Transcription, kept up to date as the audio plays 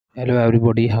Hello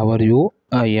everybody, how are you?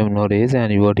 I am Noresh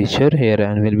and your teacher here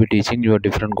and will be teaching you a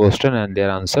different question and their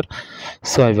answer.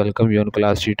 So I welcome you on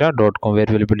classtheta.com where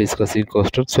we'll be discussing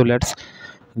questions. So let's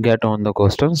get on the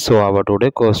questions. So our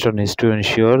today question is to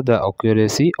ensure the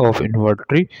accuracy of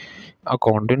inventory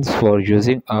accountants for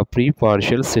using a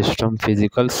pre-partial system.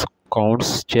 Physical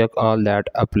counts check all that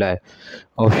apply.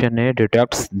 Option A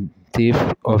detects thief.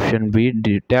 Option B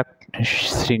detect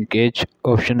shrinkage.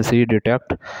 Option C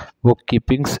detect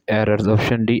bookkeeping's errors.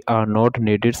 Option D are not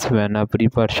needed when a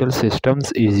pre-partial system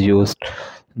is used.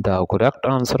 The correct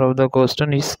answer of the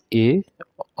question is A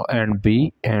and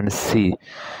B and C.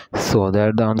 So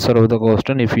that the answer of the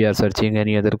question. If you are searching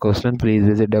any other question, please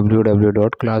visit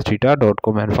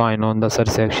www.classtheta.com and find on the search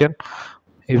section.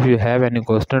 If you have any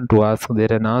question to ask, there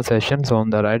are now sessions on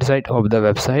the right side of the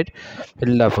website.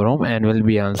 Fill the form and will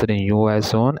be answering you as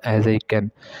soon as I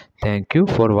can. Thank you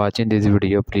for watching this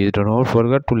video. Please do not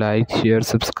forget to like, share,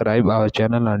 subscribe our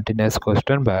channel. Until next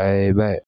question. Bye bye.